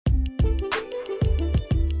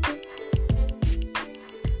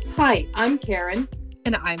Hi, I'm Karen.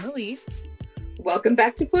 And I'm Elise. Welcome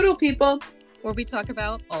back to Poodle People, where we talk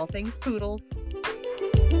about all things poodles.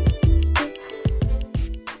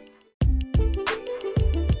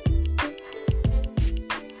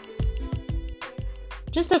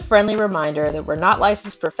 Just a friendly reminder that we're not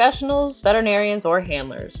licensed professionals, veterinarians, or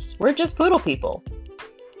handlers. We're just poodle people.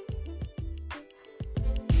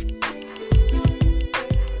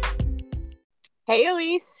 Hey,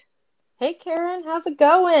 Elise. Hey, Karen, how's it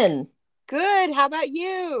going? Good. How about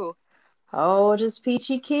you? Oh, just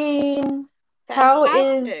peachy keen.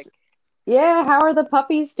 Fantastic. How are the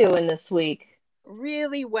puppies doing this week?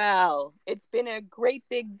 Really well. It's been a great,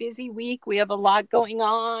 big, busy week. We have a lot going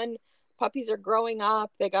on. Puppies are growing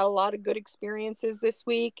up. They got a lot of good experiences this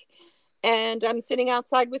week. And I'm sitting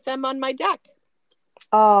outside with them on my deck.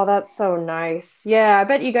 Oh, that's so nice. Yeah, I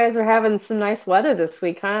bet you guys are having some nice weather this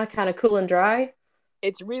week, huh? Kind of cool and dry.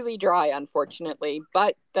 It's really dry, unfortunately,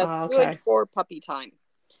 but that's good for puppy time.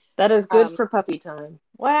 That is good for puppy time.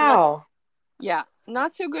 Wow. Yeah,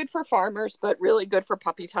 not so good for farmers, but really good for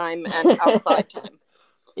puppy time and outside time.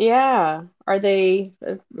 Yeah.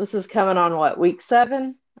 This is coming on what, week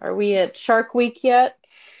 7? Are we at Shark Week yet?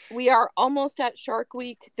 We are almost at Shark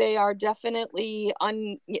Week. They are definitely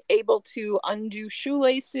unable to undo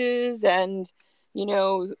shoelaces. And,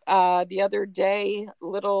 the other day,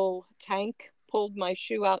 little Tank pulled my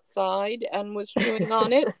shoe outside and was chewing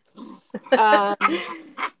on it.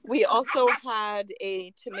 We also had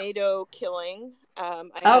a tomato killing. I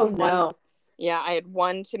had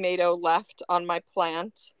one tomato left on my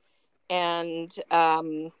plant, and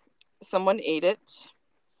someone ate it.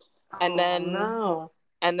 And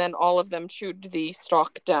then all of them chewed the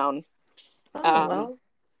stalk down. So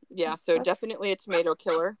definitely a tomato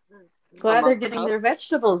killer. Glad they're getting their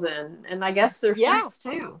vegetables in, and I guess their fruits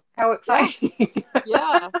too. How exciting.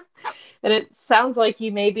 Yeah. And it sounds like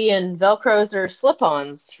you may be in Velcros or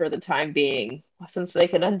slip-ons for the time being, since they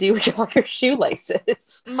can undo all your shoelaces.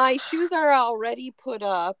 My shoes are already put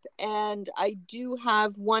up, and I do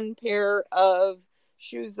have one pair of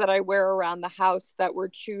shoes that I wear around the house that were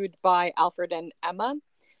chewed by Alfred and Emma.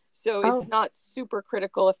 So it's not super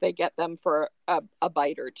critical if they get them for a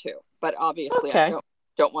bite or two. But obviously, I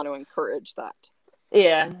don't want to encourage that.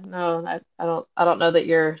 Yeah, no, I don't know that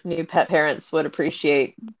your new pet parents would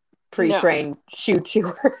appreciate pre-trained shoe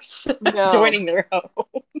chewers joining their home.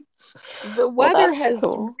 The weather has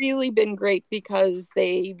really been great because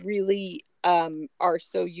they really are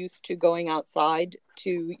so used to going outside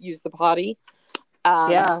to use the potty.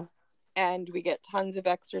 And we get tons of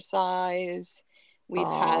exercise. We've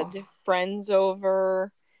had friends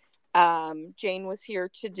over. Jane was here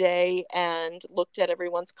today and looked at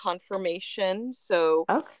everyone's confirmation. So,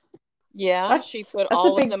 she put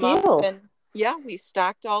all of them up, and we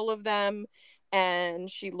stacked all of them. And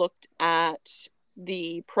she looked at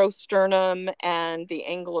the prosternum and the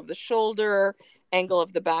angle of the shoulder, angle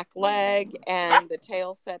of the back leg, and the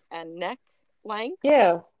tail set and neck length.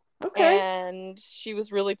 Yeah. Okay. And she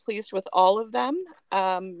was really pleased with all of them.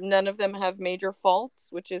 None of them have major faults,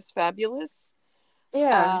 which is fabulous.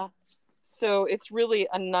 Yeah. So it's really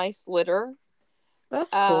a nice litter.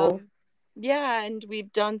 That's cool. Yeah, and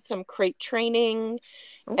we've done some crate training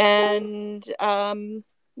and,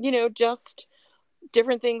 just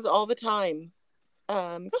different things all the time.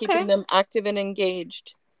 Keeping them active and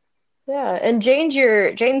engaged. Yeah, and Jane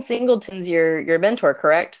Singleton's your mentor,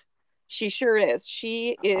 correct? She sure is.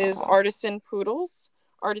 She is Artisan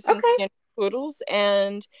Skin Poodles,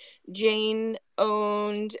 and Jane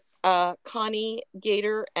owned Connie,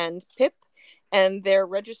 Gator, and Pip, and their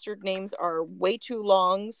registered names are way too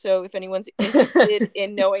long. So if anyone's interested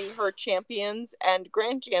in knowing her champions and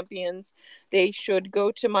grand champions, they should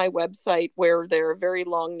go to my website where there are very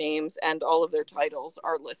long names and all of their titles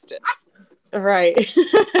are listed. Right.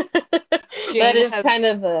 That is kind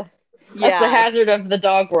of the hazard of the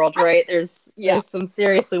dog world, right? There's some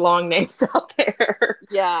seriously long names out there.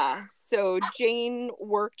 Yeah. So Jane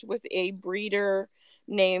worked with a breeder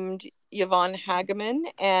named Yvonne Hageman,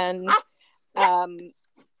 and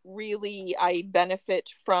really I benefit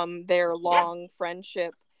from their long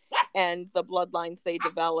friendship and the bloodlines they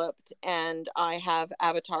developed, and I have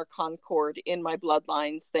Avatar Concord in my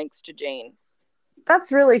bloodlines thanks to Jane.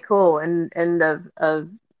 That's really cool, and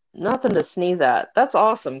nothing to sneeze at. That's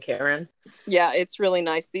awesome, Karen. Yeah, it's really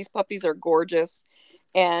nice. These puppies are gorgeous,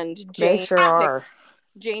 and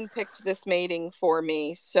Jane picked this mating for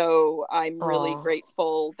me, so I'm really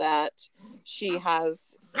grateful that she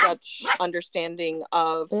has such understanding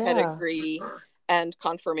of pedigree and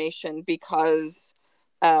conformation, because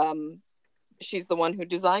she's the one who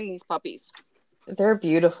designed these puppies. They're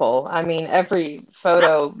beautiful. I mean, every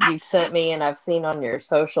photo you've sent me and I've seen on your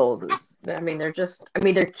socials is, I mean, they're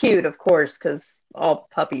cute, of course, because all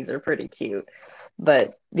puppies are pretty cute.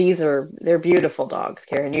 But they're beautiful dogs,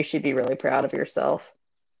 Karen. You should be really proud of yourself.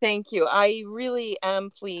 Thank you. I really am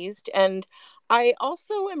pleased. And I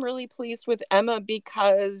also am really pleased with Emma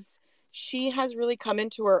because she has really come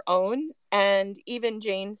into her own. And even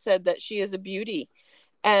Jane said that she is a beauty.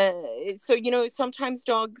 And so, sometimes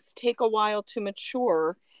dogs take a while to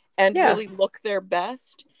mature and Yeah. really look their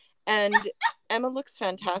best. And Emma looks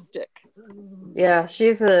fantastic. Yeah,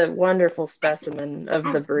 she's a wonderful specimen of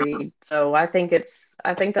the breed. So I think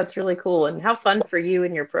that's really cool and how fun for you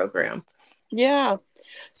and your program. Yeah.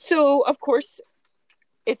 So, of course,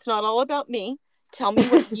 it's not all about me. Tell me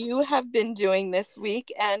what you have been doing this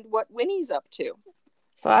week and what Winnie's up to.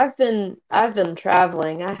 So I've been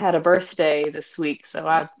traveling. I had a birthday this week, so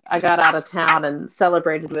I got out of town and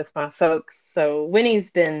celebrated with my folks. So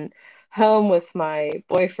Winnie's been home with my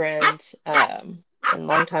boyfriend and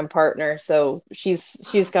longtime partner. So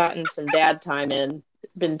she's gotten some dad time in,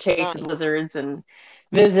 been chasing Nice. lizards and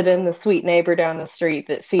visiting the sweet neighbor down the street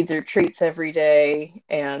that feeds her treats every day.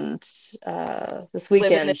 And this Living the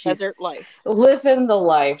weekend desert she's life. living the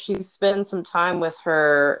life. She's spent some time with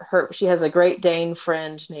her. She has a Great Dane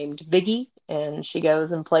friend named Biggie, and she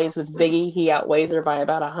goes and plays with Biggie. He outweighs her by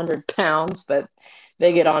about 100 pounds, but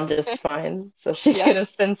they get on just fine. So she's Yep. gonna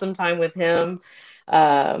spend some time with him,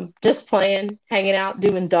 just playing, hanging out,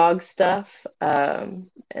 doing dog stuff.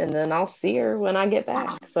 And then I'll see her when I get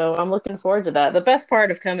back. So I'm looking forward to that. The best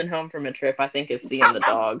part of coming home from a trip, I think, is seeing the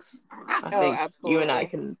dogs. I Oh, think you and I absolutely.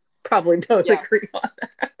 can probably both Yeah. agree on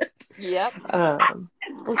that. Yep.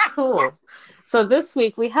 Well, cool. So this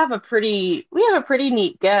week we have a pretty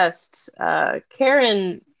neat guest.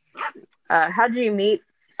 Karen, how'd you meet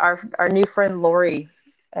our new friend Lori?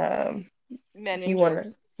 Um, if you want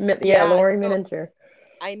Menningers. to, yeah, Yeah. Lori So Menninger.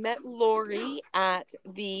 I met Lori at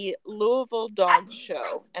the Louisville Dog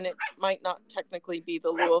Show, and it might not technically be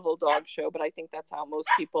the Louisville Dog Show, but I think that's how most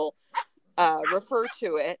people refer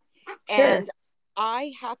to it. Sure. And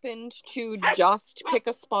I happened to just pick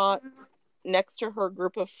a spot next to her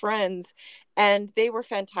group of friends, and they were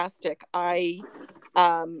fantastic. I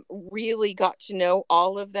really got to know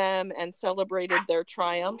all of them and celebrated their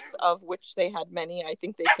triumphs, of which they had many. I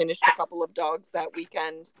think they finished a couple of dogs that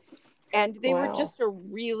weekend. And they were Wow. just a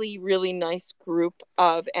really, really nice group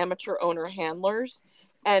of amateur owner handlers.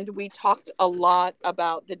 And we talked a lot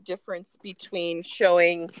about the difference between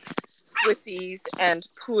showing Swissies and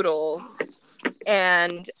poodles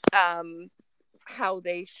and how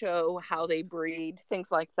they show, how they breed,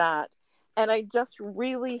 things like that. And I just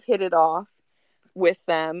really hit it off with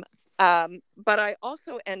them. But I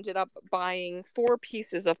also ended up buying 4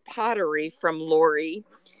 pieces of pottery from Lori,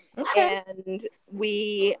 Okay. and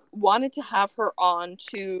we wanted to have her on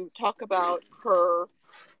to talk about her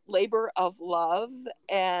labor of love.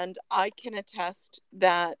 And I can attest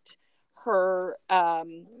that her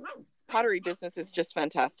pottery business is just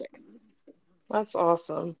fantastic. That's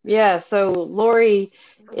awesome. Yeah, so Lori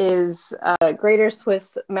is a Greater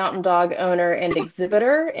Swiss Mountain Dog owner and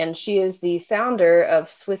exhibitor, and she is the founder of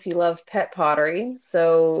Swissy Love Pet Pottery.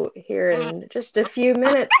 So here in just a few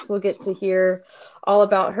minutes, we'll get to hear all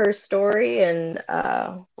about her story and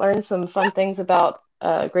learn some fun things about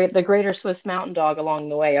the Greater Swiss Mountain Dog along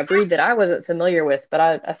the way, a breed that I wasn't familiar with,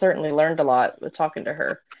 but I certainly learned a lot with talking to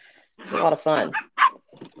her. It's a lot of fun.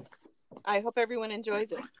 I hope everyone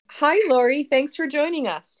enjoys it. Hi, Lori. Thanks for joining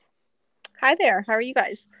us. Hi there. How are you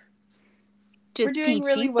guys? We're doing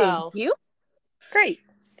really well. Thank you. Great.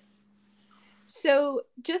 So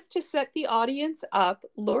just to set the audience up,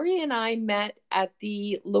 Lori and I met at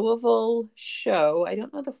the Louisville show. I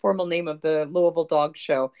don't know the formal name of the Louisville Dog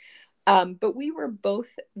Show, but we were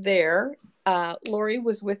both there. Lori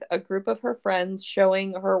was with a group of her friends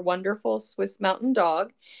showing her wonderful Swiss Mountain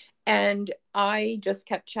Dog. And I just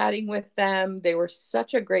kept chatting with them. They were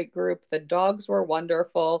such a great group. The dogs were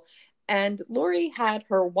wonderful. And Lori had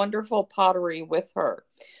her wonderful pottery with her.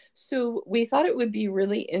 So we thought it would be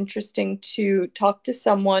really interesting to talk to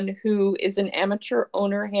someone who is an amateur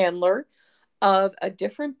owner handler of a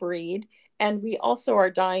different breed. And we also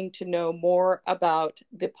are dying to know more about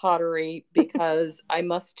the pottery because I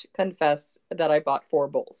must confess that I bought 4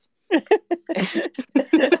 bowls.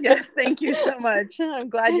 Yes, thank you so much. I'm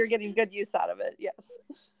glad you're getting good use out of it. Yes.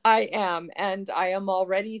 I am, and I am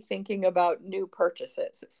already thinking about new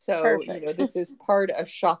purchases. So, Perfect. This is part of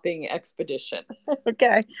shopping expedition.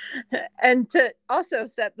 Okay. And to also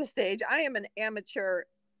set the stage, I am an amateur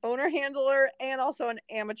owner handler and also an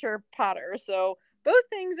amateur potter. So both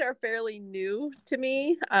things are fairly new to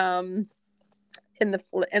me.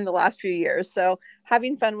 in the last few years. So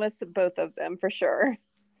having fun with both of them for sure.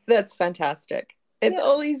 That's fantastic. It's Yeah.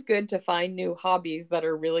 always good to find new hobbies that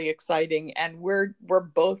are really exciting, and we're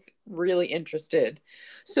both really interested.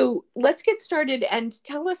 So let's get started and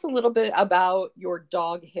tell us a little bit about your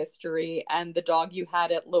dog history and the dog you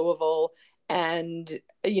had at Louisville, and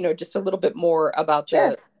just a little bit more about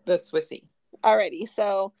Sure. the Swissy. Alrighty.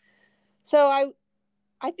 So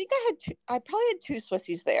I think I probably had two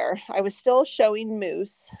Swissies there. I was still showing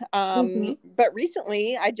Moose. But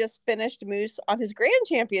recently I just finished Moose on his grand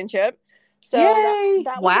championship. So Yay!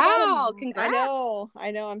 that was Wow, congrats.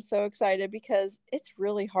 I know. I'm so excited because it's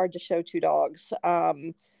really hard to show two dogs.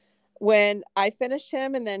 When I finished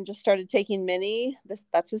him and then just started taking Minnie,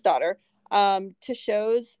 that's his daughter, to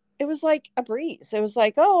shows, it was like a breeze. It was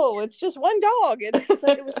like, oh, it's just one dog.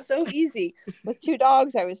 It was so easy. With two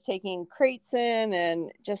dogs, I was taking crates in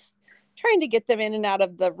and just trying to get them in and out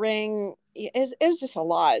of the ring. It was just a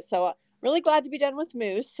lot. So really glad to be done with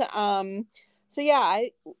Moose. So yeah,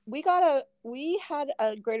 we had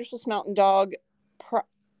a Greater Swiss Mountain Dog.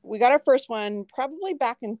 We got our first one probably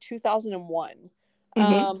back in 2001.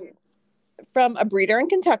 From a breeder in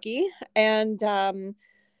Kentucky, and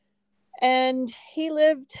he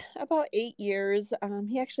lived about 8 years.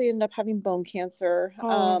 He actually ended up having bone cancer.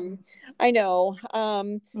 I know.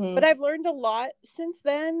 But I've learned a lot since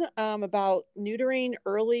then about neutering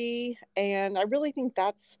early, and I really think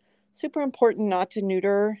that's super important, not to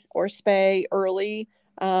neuter or spay early.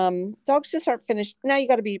 Dogs just aren't finished. Now you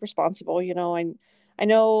got to be responsible. I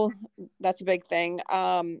know that's a big thing.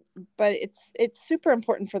 But it's super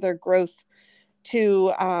important for their growth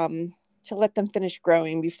to let them finish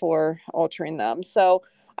growing before altering them. So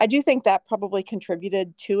I do think that probably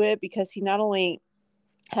contributed to it, because he not only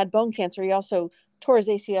had bone cancer, he also tore his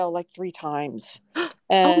ACL like 3 times.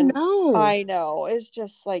 And oh no. I know, it's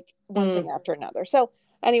just like one thing after another. So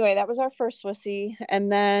anyway, that was our first Swissy.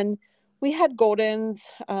 And then we had Goldens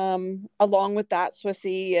along with that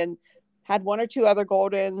Swissy, and had 1 or 2 other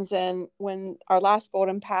Goldens. And when our last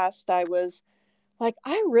Golden passed, I was like,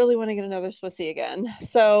 I really want to get another Swissy again.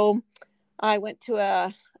 So I went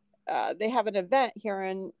to they have an event here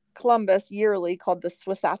in Columbus yearly called the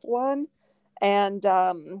Swissathlon. And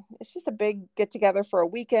it's just a big get together for a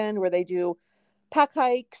weekend where they do pack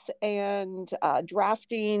hikes and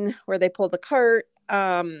drafting, where they pull the cart,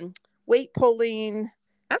 weight pulling.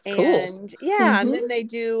 That's cool. And yeah, and then they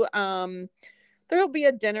do, there'll be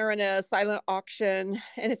a dinner and a silent auction.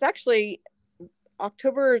 And it's actually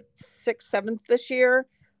October 6th, 7th this year,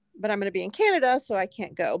 but I'm going to be in Canada, so I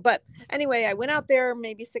can't go. But anyway, I went out there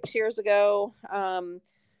maybe 6 years ago,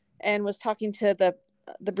 and was talking to the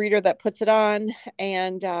breeder that puts it on,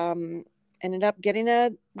 and ended up getting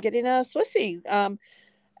a Swissy.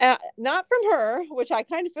 Not from her, which I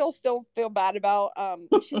kind of still feel bad about.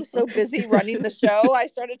 She was so busy running the show. I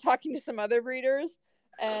started talking to some other breeders,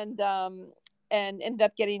 and ended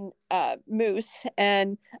up getting Moose.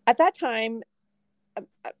 And at that time,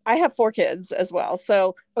 I have 4 kids as well.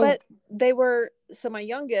 So, but my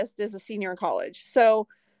youngest is a senior in college. So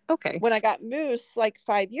okay, when I got Moose like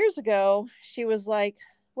 5 years ago, she was like,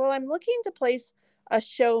 well, I'm looking to place a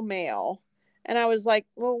show male. And I was like,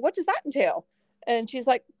 well, what does that entail? And she's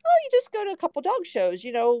like, oh, you just go to a couple dog shows,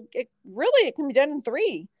 it can be done in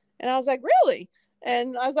 3. And I was like, really?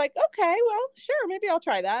 And I was like, okay, well, sure, maybe I'll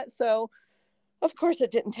try that. So of course, it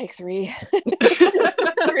didn't take 3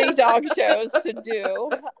 dog shows to do.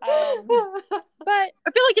 But I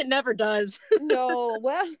feel like it never does. No,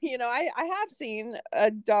 well, I have seen a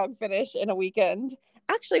dog finish in a weekend.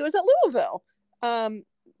 Actually, it was at Louisville. Not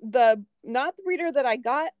the breeder that I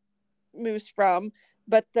got Moose from,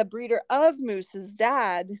 but the breeder of Moose's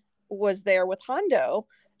dad was there with Hondo.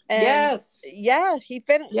 And yes. Yeah, he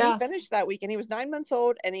finished that weekend. He was 9 months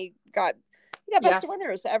old, and he got best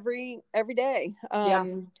winners every day.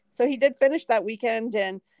 So he did finish that weekend.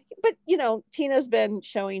 But Tina's been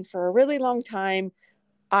showing for a really long time.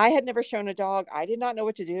 I had never shown a dog. I did not know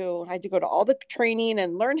what to do. I had to go to all the training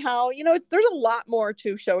and learn how, there's a lot more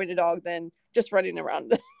to showing a dog than just running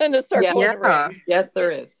around in a circle in a ring. Yes,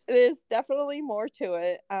 there is. There's definitely more to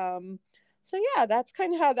it. So yeah, that's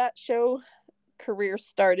kind of how that show career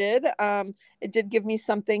started. It did give me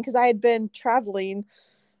something, because I had been traveling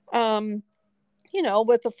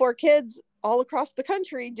with the 4 kids all across the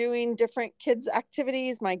country doing different kids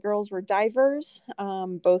activities. My girls were divers,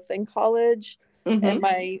 both in college, and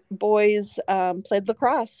my boys played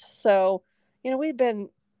lacrosse. So, we'd been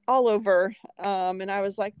all over. And I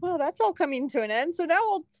was like, well, that's all coming to an end. So now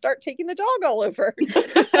I'll start taking the dog all over.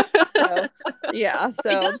 So, yeah. So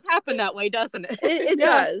it does happen that way, doesn't it? It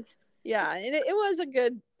does. Yeah. And it was a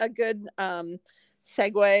good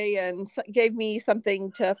segue and gave me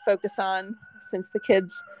something to focus on since the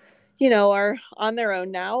kids, are on their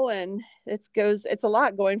own now. And it's a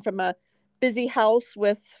lot going from a busy house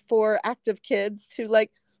with 4 active kids to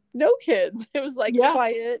like no kids. It was like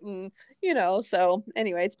quiet and, so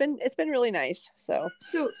anyway, it's been really nice. So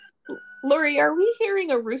Lori, are we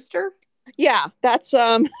hearing a rooster? Yeah, that's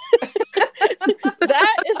that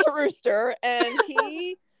is a rooster. And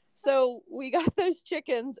so we got those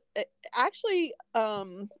chickens. Actually,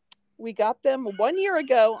 we got them 1 year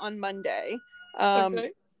ago on Monday.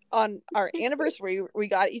 Okay. On our anniversary, we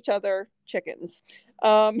got each other chickens.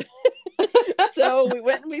 So we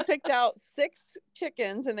went and we picked out 6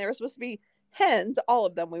 chickens, and they were supposed to be hens, all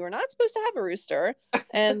of them. We were not supposed to have a rooster.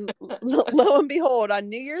 And lo and behold, on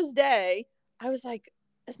New Year's Day, I was like,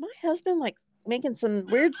 is my husband like making some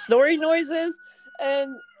weird snoring noises?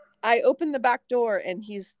 And I opened the back door and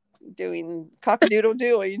he's doing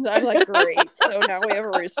cock-a-doodle-doo. And I'm like, great. So now we have a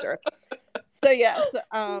rooster. So yes,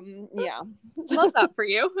 yeah. Love that for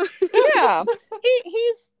you. Yeah.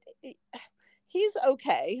 He's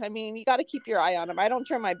okay. I mean, you got to keep your eye on him. I don't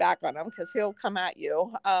turn my back on him because he'll come at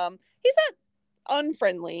you. He's not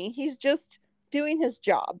unfriendly. He's just doing his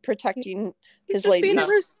job, protecting his lady. Being a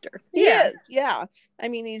rooster. He is. Yeah. I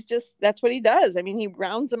mean, that's what he does. I mean, he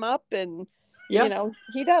rounds them up and,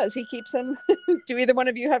 he does. He keeps them. Do either one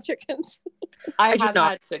of you have chickens? I have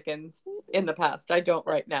had chickens in the past. I don't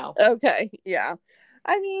right now. Okay. Yeah.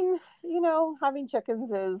 I mean, having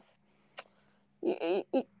chickens is,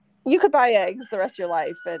 you could buy eggs the rest of your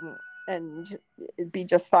life and it'd be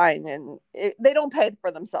just fine. And they don't pay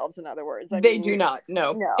for themselves. In other words, they do not.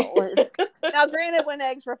 No. Now, granted, when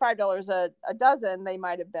eggs were $5 a dozen, they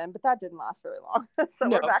might have been, but that didn't last very long. So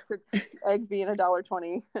we're back to eggs being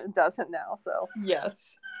 $1.20 a dozen now. So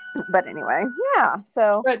yes. But anyway, yeah.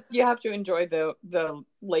 So, but you have to enjoy the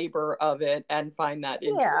labor of it and find that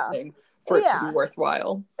interesting for it to be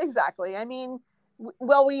worthwhile. Exactly. I mean,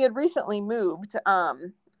 we had recently moved.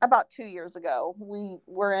 About 2 years ago, we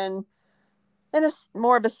were in a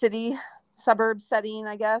more of a city suburb setting,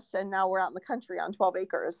 I guess. And now we're out in the country on 12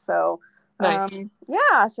 acres. So, nice.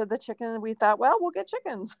 So the chicken, we thought, well, we'll get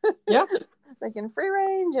chickens. Yeah. They can free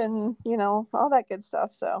range and, all that good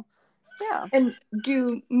stuff. So, yeah. And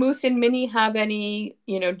do Moose and Minnie have any,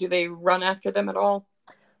 do they run after them at all?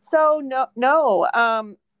 So,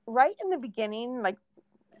 no. Right in the beginning, like,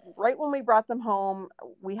 right when we brought them home,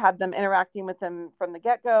 we had them interacting with them from the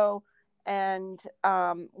get-go. And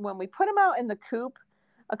when we put them out in the coop,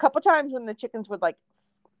 a couple times when the chickens would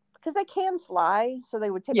because they can fly, so they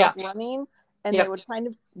would take off running and they would kind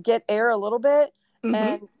of get air a little bit. Mm-hmm.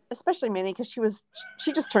 And especially Minnie, because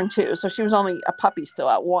she just turned 2, so she was only a puppy still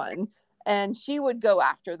at 1, and she would go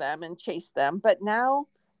after them and chase them. But now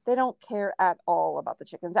they don't care at all about the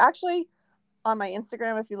chickens. Actually, on my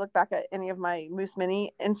Instagram, if you look back at any of my Moose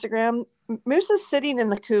Mini Instagram, Moose is sitting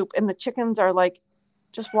in the coop and the chickens are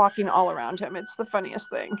just walking all around him. It's the funniest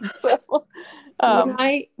thing. So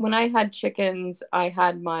when I had chickens, I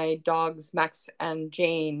had my dogs Max and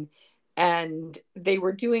Jane, and they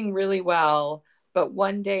were doing really well. But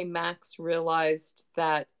one day Max realized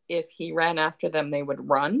that if he ran after them, they would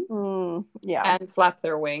run and flap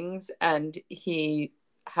their wings, and he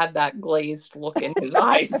had that glazed look in his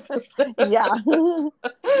eyes. Yeah.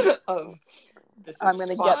 Of this is I'm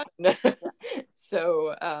gonna fun.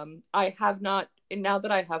 So I have not, and now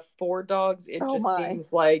that I have 4 dogs, it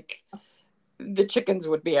seems like the chickens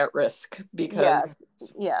would be at risk because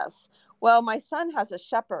yes. Well, my son has a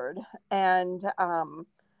shepherd, and the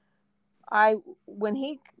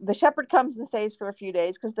shepherd comes and stays for a few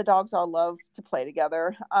days because the dogs all love to play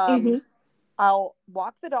together. I'll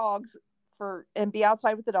walk the dogs and be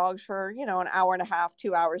outside with the dogs for, an hour and a half,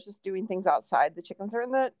 2 hours, just doing things outside. The chickens are in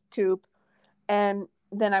the coop. And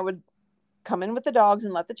then I would come in with the dogs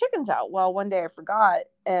and let the chickens out. Well, one day I forgot,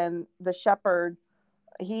 and the shepherd,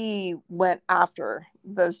 he went after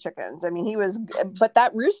those chickens. I mean, but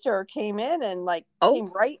that rooster came in and came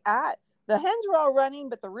right at, the hens were all running,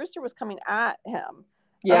 but the rooster was coming at him.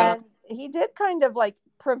 Yeah. And he did kind of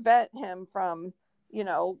prevent him from,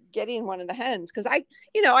 getting one of the hens. Cause I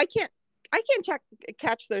can't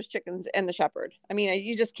catch those chickens and the shepherd. I mean,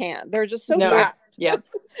 you just can't. They're just so fast. Yeah.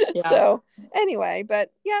 So anyway,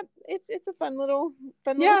 but yeah, it's a fun little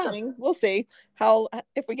thing. We'll see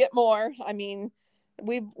if we get more. I mean,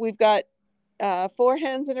 we've got 4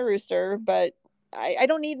 hens and a rooster, but I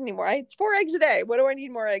don't need any more. It's 4 eggs a day. What do I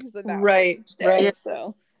need more eggs than that? Right.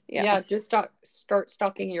 So just start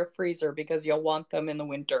stocking your freezer because you'll want them in the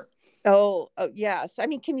winter. Oh yes. I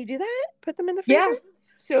mean, can you do that? Put them in the freezer? Yeah.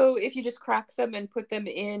 So if you just crack them and put them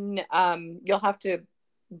in, you'll have to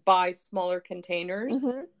buy smaller containers,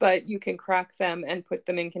 Mm-hmm. but you can crack them and put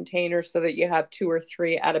them in containers so that you have 2 or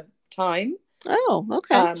 3 at a time. Oh,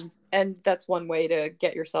 okay. And that's one way to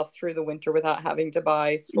get yourself through the winter without having to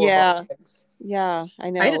buy store-bought eggs. Yeah, I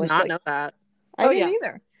know. I did not know that. I didn't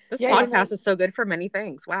either. This podcast is so good for many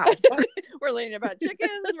things. Wow. We're learning about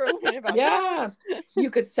chickens. We're learning about dogs. You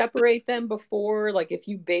could separate them before, like if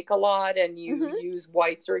you bake a lot and you Mm-hmm. use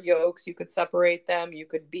whites or yolks, you could separate them. You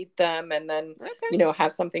could beat them and then,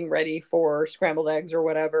 have something ready for scrambled eggs or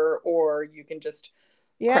whatever. Or you can just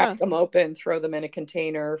crack them open, throw them in a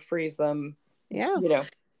container, freeze them. Yeah.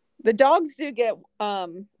 The dogs do get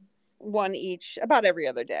one each about every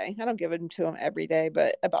other day. I don't give them to them every day,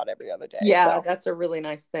 but about every other day. Yeah, so that's a really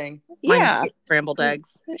nice thing. Mine scrambled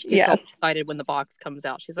eggs. She gets all excited when the box comes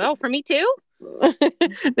out. She's like, "Oh, for me too?"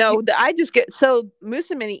 No, I just get Moose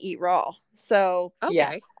and Minnie eat raw. So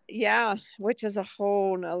yeah, which is a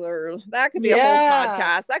whole nother. That could be a whole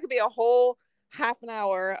podcast. That could be a whole half an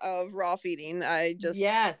hour of raw feeding.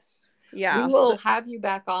 We will have you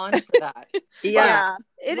back on for that.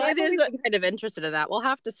 It is kind of interested in that. We'll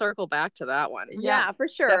have to circle back to that one. Yeah, for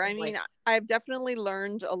sure. Definitely. I mean, I've definitely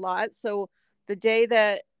learned a lot. So the day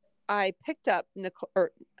that I picked up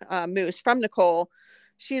Moose from Nicole,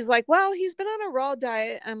 she's like, "Well, he's been on a raw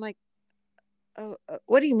diet." I'm like, "Oh,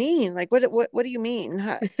 what do you mean? Like, what do you mean?"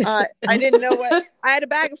 I didn't know what I had a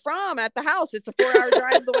bag of from at the house. It's a 4-hour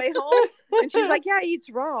drive the way home, and she's like, "Yeah, he eats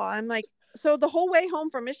raw." I'm like. So the whole way home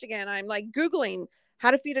from Michigan, I'm like Googling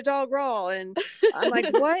how to feed a dog raw. And I'm like,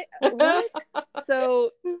 what?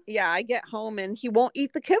 So I get home and he won't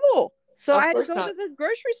eat the kibble. So I had to go to the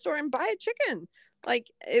grocery store and buy a chicken. Like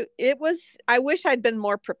it was, I wish I'd been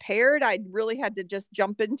more prepared. I really had to just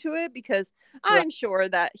jump into it because I'm sure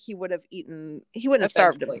that he wouldn't have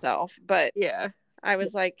starved himself. But I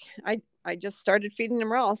was like, I just started feeding him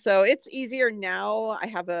raw. So it's easier now. I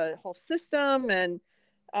have a whole system and,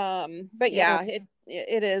 but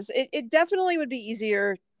it is. It definitely would be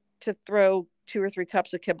easier to throw 2 or 3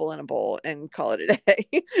 cups of kibble in a bowl and call it a day.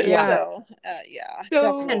 So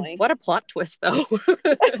definitely. And what a plot twist, though.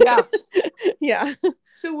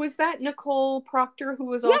 So was that Nicole Proctor who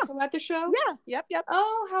was also at the show? Yeah. Yep.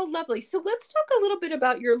 Oh, how lovely. So let's talk a little bit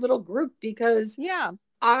about your little group because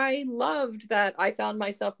I loved that I found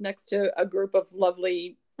myself next to a group of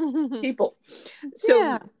lovely people.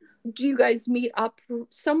 So do you guys meet up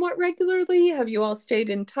somewhat regularly? Have you all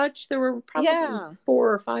stayed in touch? There were probably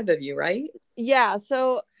 4 or 5 of you, right? Yeah.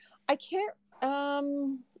 So I can't, I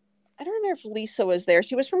don't know if Lisa was there.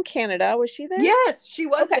 She was from Canada. Was she there? Yes, she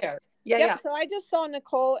was there. Yeah. So I just saw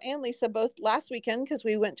Nicole and Lisa both last weekend because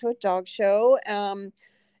we went to a dog show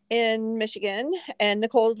in Michigan, and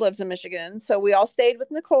Nicole lives in Michigan. So we all stayed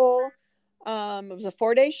with Nicole. It was a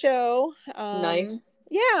 4-day show. Nice.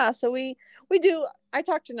 Yeah. So we do. I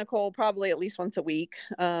talk to Nicole probably at least once a week.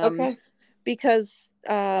 Because,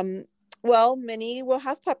 Minnie will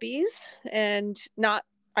have puppies and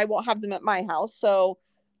I won't have them at my house. So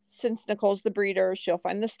since Nicole's the breeder, she'll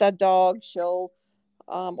find the stud dog. She'll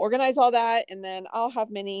organize all that. And then I'll have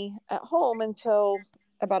Minnie at home until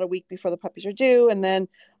about a week before the puppies are due. And then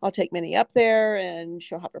I'll take Minnie up there and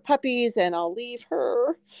she'll have her puppies and I'll leave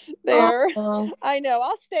her there. I know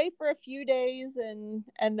I'll stay for a few days and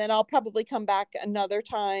then I'll probably come back another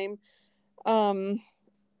time,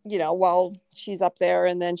 while she's up there,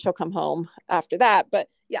 and then she'll come home after that. But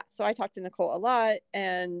so I talk to Nicole a lot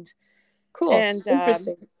and cool. And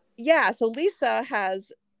interesting. So Lisa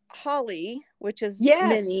has Holly, which is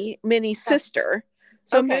Minnie's sister.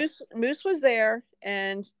 So Moose was there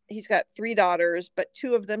and he's got 3 daughters, but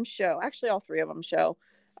 2 of them show. Actually, all 3 of them show.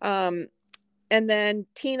 And then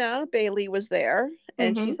Tina Bailey was there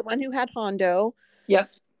and she's the one who had Hondo.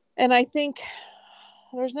 Yep. And I think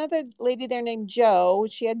there's another lady there named Jo.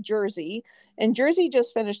 She had Jersey, and Jersey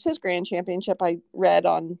just finished his grand championship. I read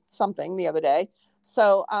on something the other day.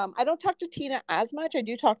 So I don't talk to Tina as much. I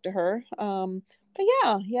do talk to her. But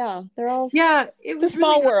they're all it's a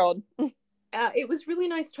small world. It was really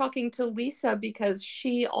nice talking to Lisa because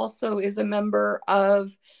she also is a member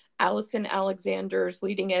of Allison Alexander's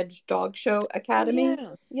Leading Edge Dog Show Academy.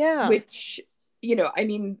 Which,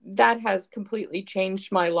 that has completely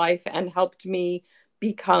changed my life and helped me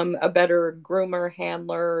become a better groomer,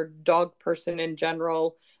 handler, dog person in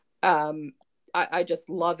general. I just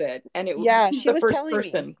love it. And it was she was the first telling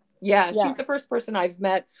person. Me. She's the first person I've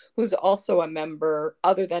met who's also a member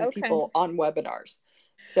other than people on webinars.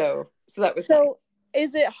 So that was nice.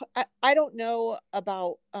 Is it, I don't know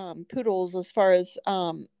about poodles as far as,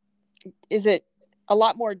 is it a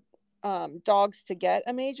lot more dogs to get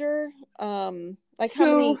a major? How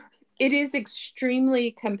many? It is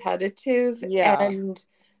extremely competitive. And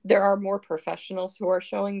there are more professionals who are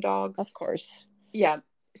showing dogs. Of course. Yeah.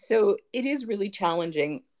 So it is really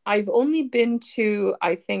challenging. I've only been to,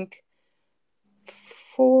 I think,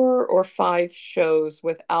 4 or 5 shows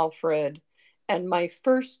with Alfred. And my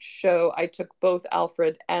first show, I took both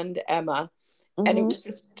Alfred and Emma. And it was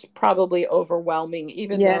just probably overwhelming,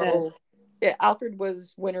 even though Alfred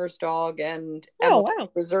was winner's dog and Emma was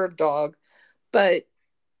reserve dog. But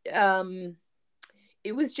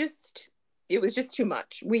it was just too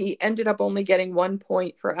much. We ended up only getting 1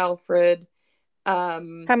 point for Alfred. How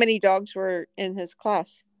many dogs were in his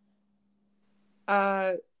class?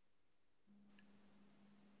 I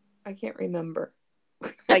can't remember.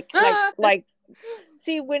 like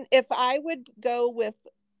see, if I would go with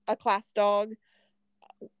a class dog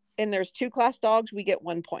and there's 2 class dogs, we get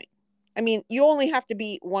 1 point. I mean, you only have to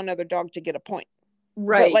beat one other dog to get a point.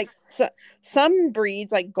 Right. But like some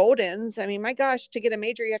breeds, like Goldens, I mean, my gosh, to get a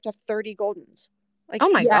major, you have to have 30 Goldens. Like, oh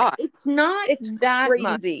my God. It's not that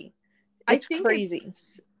crazy. It's crazy.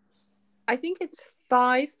 I think it's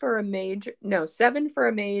 5 for a major. No, 7 for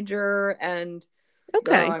a major. And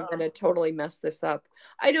I'm going to totally mess this up.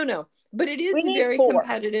 I don't know. But it is very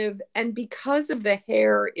competitive. And because of the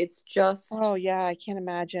hair, it's just... Oh, yeah. I can't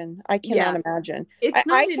imagine. I cannot imagine. It's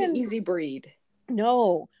not an easy breed.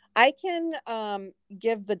 No. I can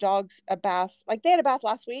give the dogs a bath. Like, they had a bath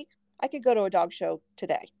last week. I could go to a dog show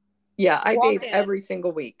today. Yeah, I bathe every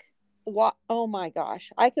single week. Oh, my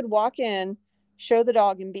gosh. I could walk in, show the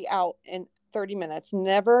dog, and be out in 30 minutes.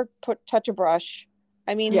 Never touch a brush.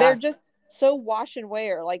 I mean, they're just so wash and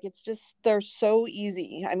wear. Like, it's just, they're so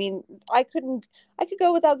easy. I mean, I could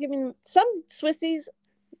go without giving. Some Swissies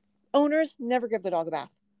owners never give the dog a bath.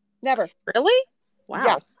 Never. Really? Wow.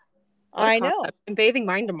 Yeah. I know. I'm bathing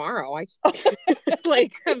mine tomorrow. Like,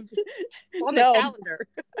 on the calendar.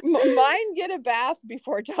 Mine get a bath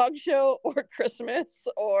before dog show or Christmas,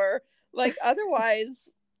 or like otherwise.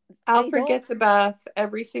 Alfred gets a bath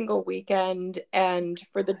every single weekend. And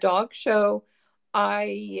for the dog show,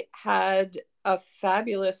 I had a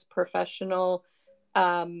fabulous professional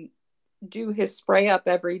do his spray up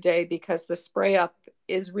every day, because the spray up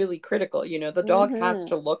is really critical. You know, the dog has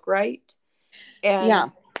to look right.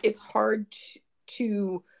 And it's hard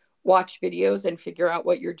to watch videos and figure out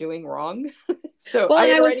what you're doing wrong. So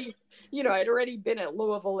I'd already been at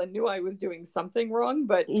Louisville and knew I was doing something wrong,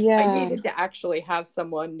 but I needed to actually have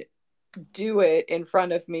someone do it in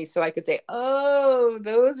front of me so I could say, oh,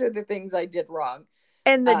 those are the things I did wrong.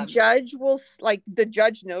 And the judge the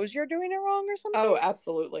judge knows you're doing it wrong or something? Oh,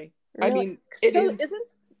 absolutely. Really? I mean, isn't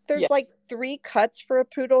there's like 3 cuts for a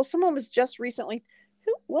poodle? Someone was just recently,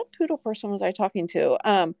 what poodle person was I talking to?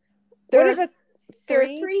 There are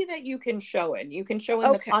 3 that you can show in. You can show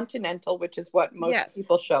in the Continental, which is what most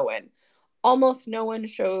people show in. Almost no one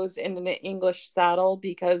shows in an English saddle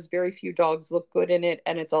because very few dogs look good in it,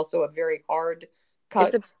 and it's also a very hard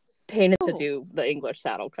cut. It's a pain to do the English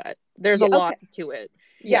saddle cut. There's a lot to it.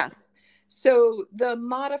 Yes. So the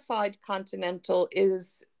modified Continental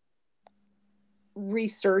is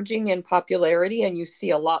resurging in popularity, and you see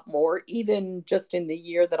a lot more. Even just in the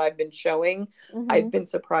year that I've been showing, I've been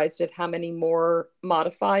surprised at how many more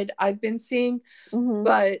modified I've been seeing.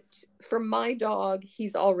 But for my dog,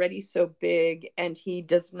 he's already so big and he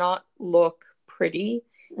does not look pretty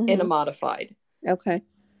in a modified.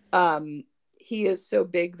 He is so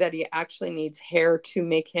big that he actually needs hair to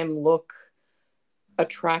make him look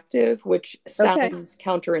attractive, which sounds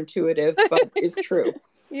counterintuitive but is true.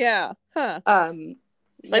 Yeah. Huh.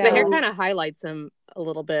 Like, the hair kind of highlights him a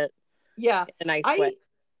little bit. Yeah. In a nice way.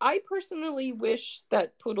 I personally wish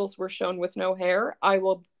that poodles were shown with no hair. I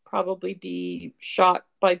will probably be shot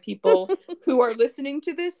by people who are listening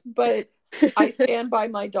to this, but I stand by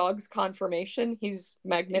my dog's confirmation. He's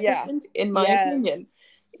magnificent in my opinion.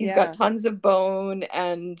 He's got tons of bone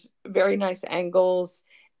and very nice angles.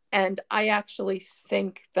 And I actually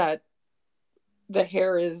think that the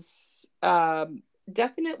hair is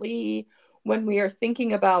definitely, when we are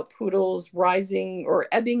thinking about poodles rising or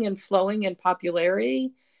ebbing and flowing in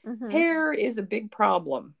popularity, hair is a big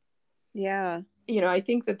problem. Yeah. You know, I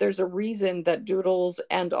think that there's a reason that doodles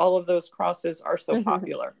and all of those crosses are so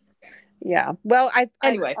popular. Yeah. Well, I've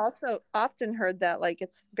also often heard that, like,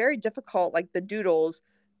 it's very difficult, like the doodles,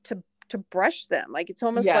 to brush them. Like, it's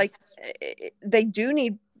almost like they do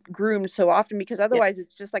need groomed so often, because otherwise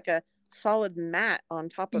it's just like a solid mat on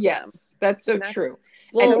top of them. Yes, that's so true.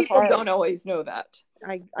 And people don't always know that.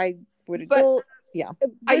 I would, but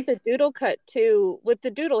with the doodle cut too, with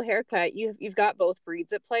the doodle haircut, you've got both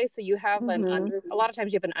breeds at play. So you have a lot of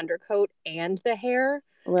times you have an undercoat and the hair.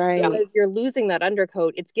 Right. So as you're losing that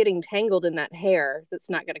undercoat, it's getting tangled in that hair that's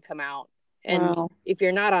not going to come out And if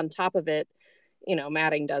you're not on top of it, you know,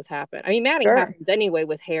 matting does happen. I mean, matting happens anyway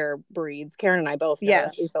with hair breeds. Karen and I both know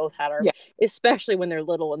that. We both had our, especially when they're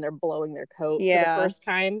little and they're blowing their coat for the first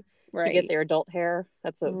time to get their adult hair.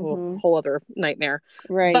 That's a whole other nightmare.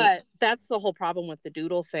 Right. But that's the whole problem with the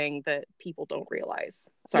doodle thing that people don't realize.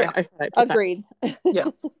 Sorry. Agreed. Yeah.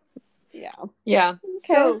 Yeah. Yeah.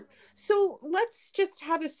 Okay. So let's just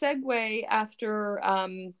have a segue after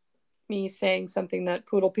me saying something that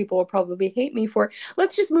poodle people will probably hate me for.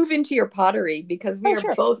 Let's just move into your pottery, because we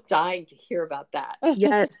are both dying to hear about that.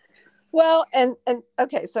 Yes. Well, and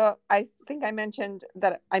okay, so I think I mentioned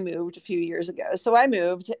that I moved a few years ago. So I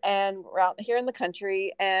moved, and we're out here in the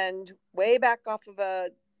country, and way back off of a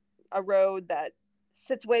road that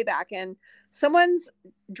sits way back in someone's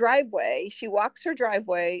driveway. She walks her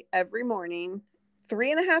driveway every morning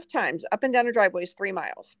 3.5 times up and down her driveway is 3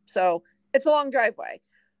 miles. So it's a long driveway.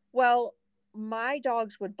 Well, my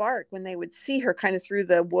dogs would bark when they would see her kind of through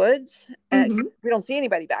the woods. And we don't see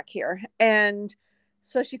anybody back here. And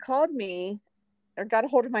so she called me, or got a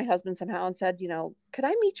hold of my husband somehow, and said, you know, could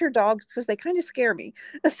I meet your dogs? Because they kind of scare me.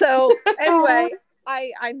 So anyway,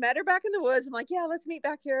 I met her back in the woods. I'm like, yeah, let's meet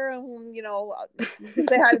back here. And, you know,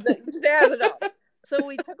 say hi to the dogs. So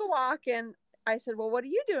we took a walk, and I said, well, what do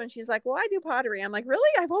you do? And she's like, well, I do pottery. I'm like, really?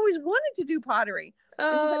 I've always wanted to do pottery.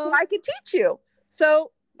 And she's like, well, I could teach you.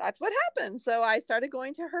 So that's what happened. So I started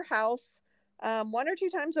going to her house 1 or 2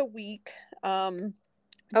 times a week,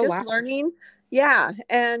 just learning. Yeah.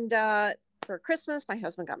 And for Christmas, my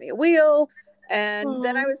husband got me a wheel. And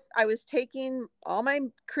then I was taking all my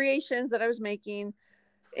creations that I was making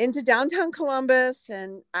into downtown Columbus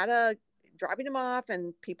and dropping them off,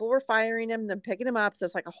 and people were firing them, then picking them up. So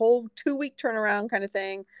it's like a whole 2-week turnaround kind of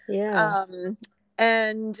thing. Yeah.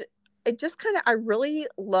 And it just I really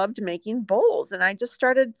loved making bowls, and I just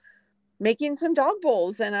started making some dog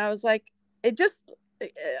bowls, and I was like, I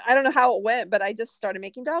don't know how it went, but I just started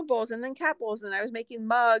making dog bowls and then cat bowls, and I was making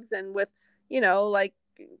mugs and with, you know, like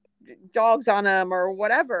dogs on them or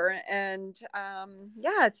whatever. And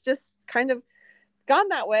it's just kind of gone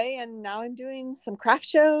that way. And now I'm doing some craft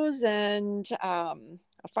shows and a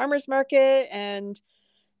farmer's market, and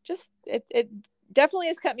just it definitely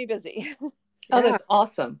has kept me busy. Oh, that's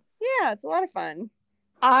awesome. Yeah, it's a lot of fun.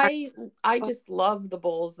 I just love the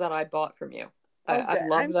bowls that I bought from you. I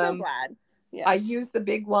love I'm them. so glad. Yes. I use the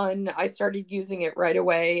big one. I started using it right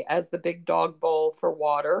away as the big dog bowl for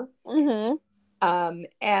water.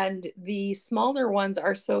 And the smaller ones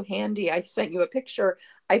are so handy. I sent you a picture.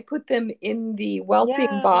 I put them in the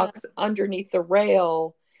whelping box underneath the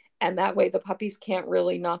rail, and that way the puppies can't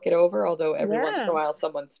really knock it over, although every once in a while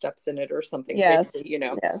someone steps in it or something crazy, you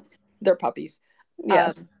know. They're puppies.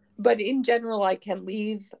 But in general, I can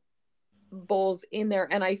leave bowls in there,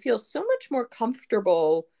 and I feel so much more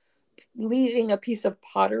comfortable leaving a piece of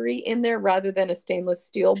pottery in there rather than a stainless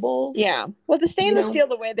steel bowl. Yeah. Well, the stainless steel,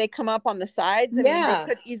 the way they come up on the sides, I mean, they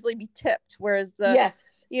could easily be tipped, whereas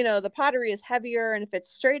the pottery is heavier, and if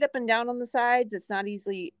it's straight up and down on the sides, it's not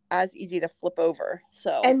as easy to flip over.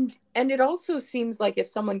 So and it also seems like if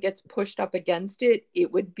someone gets pushed up against it,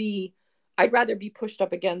 I'd rather be pushed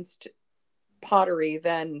up against pottery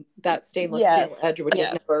than that stainless steel edge, which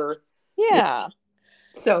is never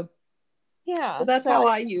so that's how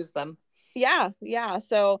I use them.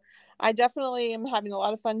 So I definitely am having a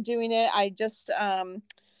lot of fun doing it. I just our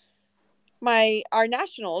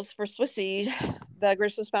nationals for Swissy, the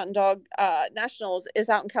Great Swiss Mountain Dog nationals, is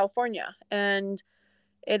out in California, and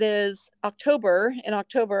it is in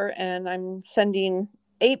October, and I'm sending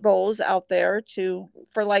 8 bowls out there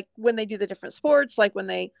for like when they do the different sports, like when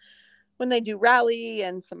they do rally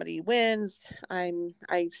and somebody wins, I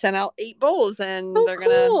sent out 8 bowls, and they're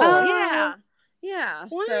gonna wow.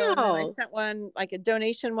 So then I sent one, like a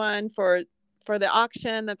donation one for the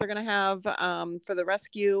auction that they're gonna have for the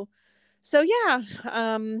rescue. So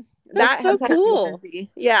that's so cool.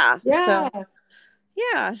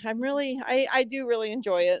 I'm really I do really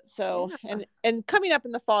enjoy it. So and coming up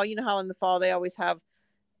in the fall, you know how in the fall they always have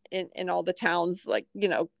in all the towns, like, you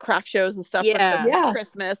know, craft shows and stuff for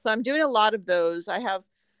Christmas. So I'm doing a lot of those. I have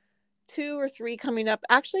 2 or 3 coming up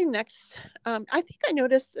actually next. I think I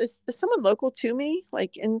noticed is someone local to me,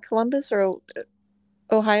 like in Columbus or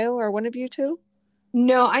Ohio, or one of you two?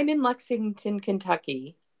 No, I'm in Lexington,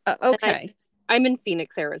 Kentucky. Okay. I'm in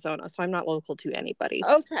Phoenix, Arizona, so I'm not local to anybody.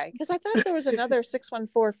 Okay, because I thought there was another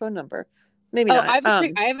 614 phone number. Maybe not.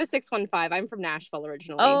 I have a 615. I'm from Nashville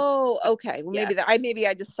originally. Oh, okay. Well, maybe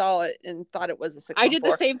I just saw it and thought it was a 614. I did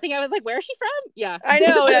the same thing. I was like, "Where is she from?" Yeah, I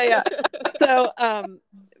know. Yeah. So,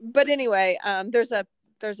 but anyway, there's a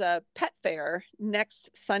there's a pet fair next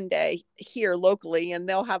Sunday here locally, and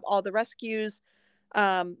they'll have all the rescues.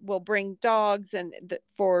 Will bring dogs, and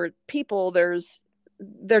for people,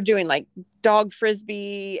 they're doing like dog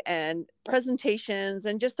frisbee and presentations,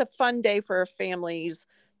 and just a fun day for families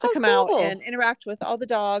to come out and interact with all the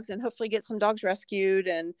dogs, and hopefully get some dogs rescued.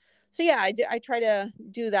 And so, yeah, I try to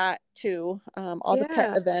do that too. All the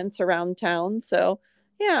pet events around town. So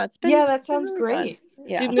yeah, it's been, that sounds really great. Fun.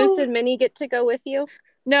 Yeah. Do Moose and Minnie get to go with you?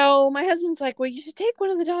 No, my husband's like, well, you should take one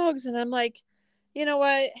of the dogs. And I'm like, you know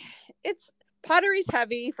what? Pottery's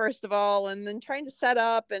heavy, first of all, and then trying to set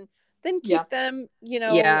up and then keep them,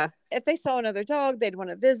 if they saw another dog, they'd want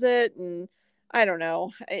to visit. And I don't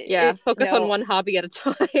know. Focus on one hobby at a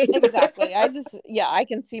time. Exactly. I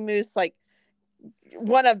can see Moose, like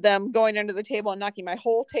one of them going under the table and knocking my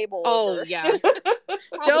whole table over. Oh, yeah.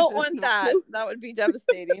 Don't want that. That would be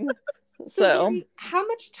devastating. So Lori, how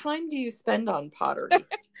much time do you spend on pottery?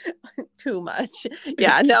 Too much.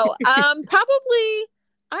 Yeah, no. Probably,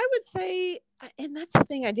 I would say, and that's the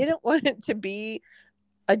thing, I didn't want it to be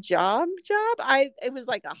a job. It was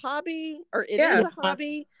like a hobby, or it is a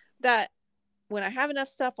hobby that when I have enough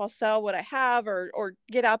stuff, I'll sell what I have or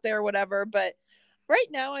get out there or whatever. But right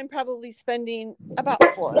now I'm probably spending about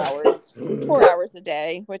 4 hours a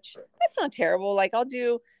day, which that's not terrible. Like I'll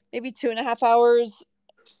do maybe 2.5 hours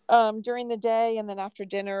during the day, and then after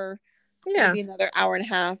dinner, maybe another hour and a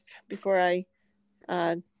half before I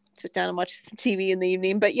sit down and watch TV in the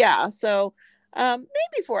evening. But yeah, so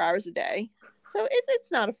maybe 4 hours a day. So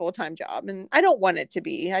it's not a full-time job, and I don't want it to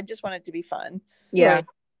be. I just want it to be fun. Yeah. Right.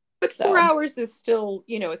 But 4 hours is still,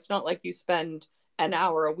 it's not like you spend an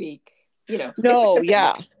hour a week, No,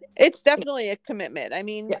 it's definitely a commitment. I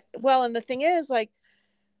mean, well, and the thing is, like,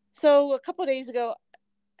 so a couple of days ago,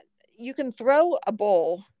 you can throw a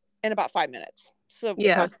bowl in about 5 minutes. So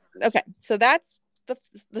okay, so that's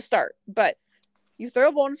the start. But you throw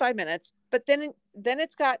a bowl in 5 minutes, but then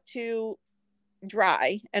it's got to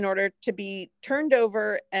dry in order to be turned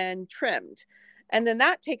over and trimmed, and then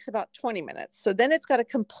that takes about 20 minutes. So then it's got to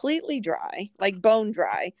completely dry, like bone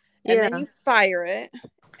dry, and then you fire it,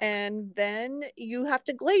 and then you have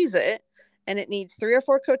to glaze it, and it needs 3 or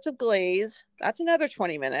 4 coats of glaze. That's another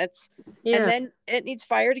 20 minutes. And then it needs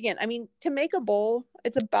fired again. I mean, to make a bowl,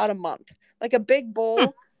 it's about a month, like a big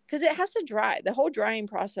bowl, because it has to dry. The whole drying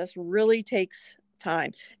process really takes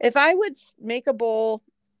time. If I would make a bowl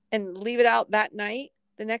and leave it out that night,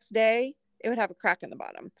 the next day, it would have a crack in the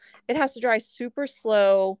bottom. It has to dry super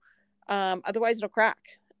slow. Otherwise it'll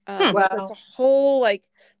crack. So it's a whole, so I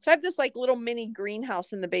have this like little mini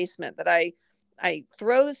greenhouse in the basement that I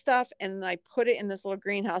throw the stuff and I put it in this little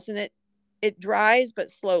greenhouse, and it dries,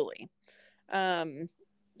 but slowly.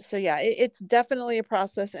 So yeah, it's definitely a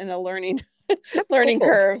process and a learning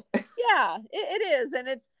curve. Yeah, it is.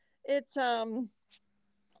 And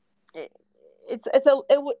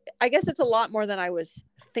I guess it's a lot more than I was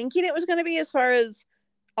thinking it was going to be. As far as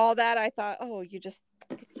all that, I thought, oh, you just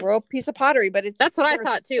throw a piece of pottery, but that's what I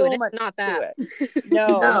thought too. And it's not that.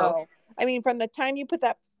 No. I mean, from the time you put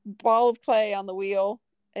that ball of clay on the wheel,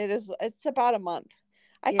 it's about a month.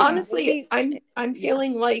 Honestly, I'm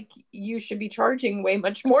feeling like you should be charging way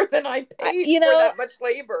much more than I paid for that much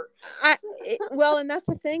labor. Well, and that's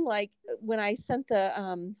the thing. Like when I sent the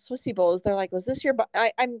Swissy bowls, they're like, "Was this your?"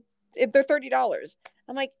 They're $30.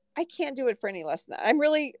 I'm like, I can't do it for any less than that. I'm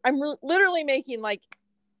literally making like,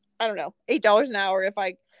 I don't know, $8 an hour. If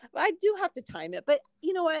I do have to time it, but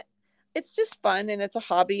you know what? It's just fun and it's a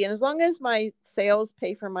hobby. And as long as my sales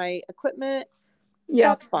pay for my equipment,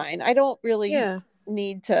 that's fine. I don't really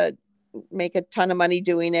need to make a ton of money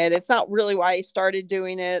doing it. It's not really why I started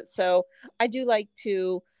doing it. So I do like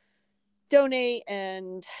to donate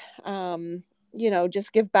and,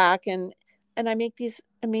 just give back. And I make these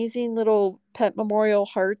amazing little pet memorial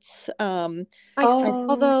hearts. I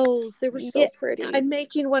saw those. They were so pretty. I'm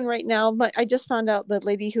making one right now, but I just found out the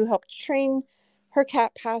lady who helped train her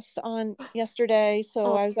cat passed on yesterday.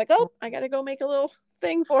 So I was like, I got to go make a little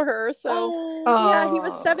thing for her. So he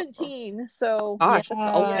was 17. So gosh,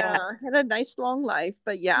 had a nice long life.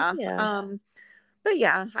 But I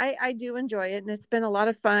do enjoy it, and it's been a lot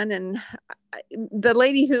of fun. And the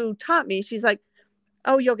lady who taught me, she's like,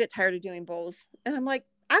 oh, you'll get tired of doing bowls. And I'm like,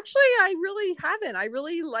 actually, I really haven't. I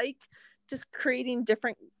really like just creating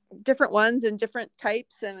different ones and different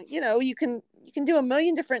types. And, you can do a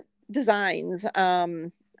million different designs, all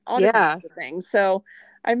different things. So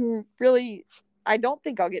I don't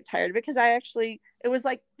think I'll get tired of it, because it was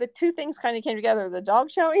like the two things kind of came together, the dog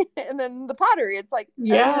showing and then the pottery. It's like,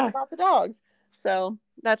 about the dogs. So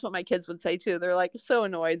that's what my kids would say too. They're like so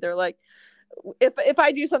annoyed. They're like, if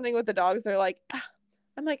I do something with the dogs, they're like,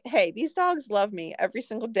 I'm like, hey, these dogs love me every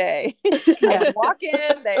single day. I walk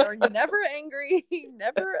in, they are never angry,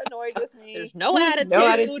 never annoyed with me. There's no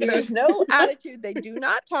attitude. There's no attitude. They do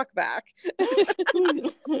not talk back.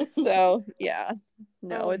 So yeah,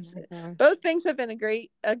 no, it's both things have been a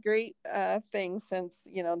great thing since,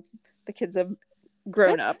 you know, the kids have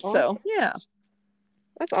grown up. Awesome. So yeah.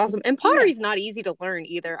 That's awesome. And pottery's not easy to learn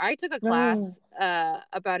either. I took a class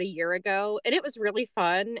about a year ago, and it was really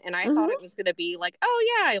fun. And I thought it was going to be like,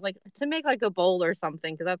 oh yeah, like to make like a bowl or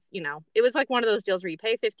something. Cause that's, you know, it was like one of those deals where you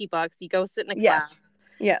pay $50, you go sit in a class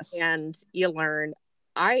and you learn.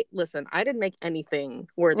 I didn't make anything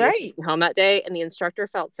worthy of taking home that day. And the instructor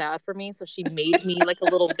felt sad for me. So she made me like a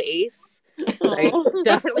little vase. I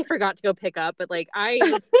definitely forgot to go pick up, but like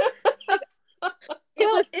it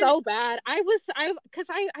was so bad. I've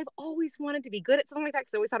always wanted to be good at something like that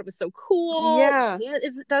because I always thought it was so cool. Yeah.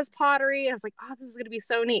 It does pottery. And I was like, oh, this is going to be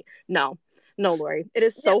so neat. No, Lori. It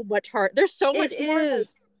is so much hard. There's so much more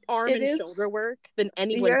arm and shoulder work than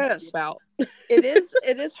anyone knows about. It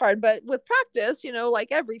is hard, but with practice, you know,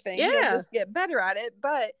 like everything, you'll just get better at it.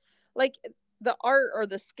 But like the art or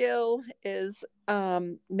the skill is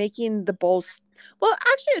making the bowls. Well,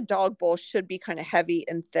 actually, a dog bowl should be kind of heavy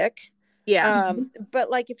and thick. Yeah.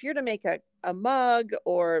 But like if you're to make a mug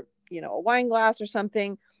or, you know, a wine glass or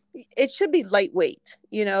something, it should be lightweight,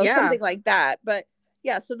 you know, something like that. But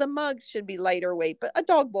yeah, so the mugs should be lighter weight, but a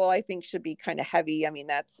dog bowl I think should be kind of heavy. I mean,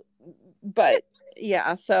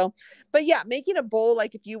 making a bowl,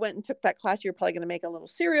 like if you went and took that class, you're probably going to make a little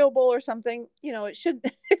cereal bowl or something, you know, it should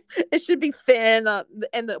be thin,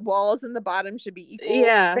 and the walls and the bottom should be equal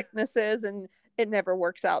thicknesses, and it never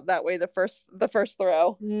works out that way the first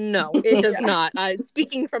throw. No, it does not.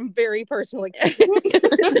 Speaking from very personal experience.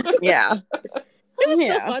 It was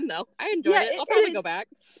so fun though. I enjoyed it. I'll probably go back.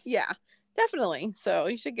 Yeah, definitely. So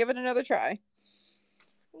you should give it another try.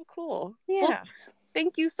 Oh, cool. Yeah. Well,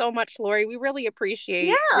 thank you so much, Lori. We really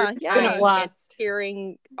appreciate It's been a blast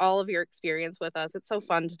hearing all of your experience with us. It's so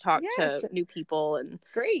fun to talk to new people and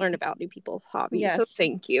learn about new people's hobbies. Yes. So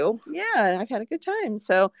thank you. Yeah, I've had a good time.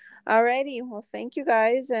 So, alrighty. Well, thank you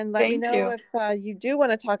guys. And let me know if you do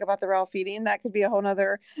want to talk about the raw feeding. That could be a whole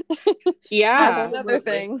nother, another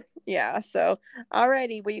thing. Yeah. So,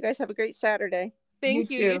 alrighty. Well, you guys have a great Saturday. Thank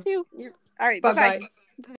you. You too. All right. Bye-bye.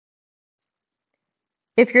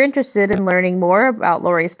 If you're interested in learning more about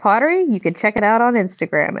Lori's pottery, you can check it out on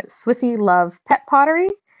Instagram at Swissy Love Pet Pottery.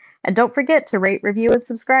 And don't forget to rate, review, and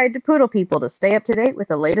subscribe to Poodle People to stay up to date with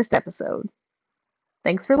the latest episode.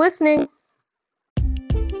 Thanks for listening.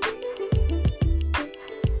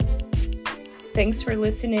 Thanks for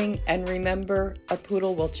listening, and remember, a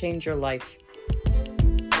poodle will change your life.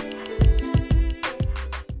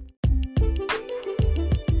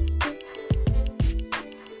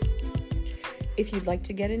 If you'd like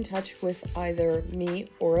to get in touch with either me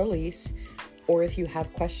or Elise, or if you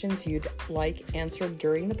have questions you'd like answered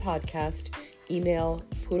during the podcast, email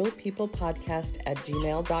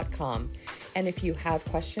poodlepeoplepodcast@gmail.com. And if you have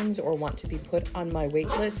questions or want to be put on my wait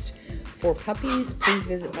list for puppies, please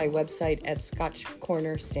visit my website at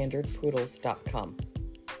scotchcornerstandardpoodles.com.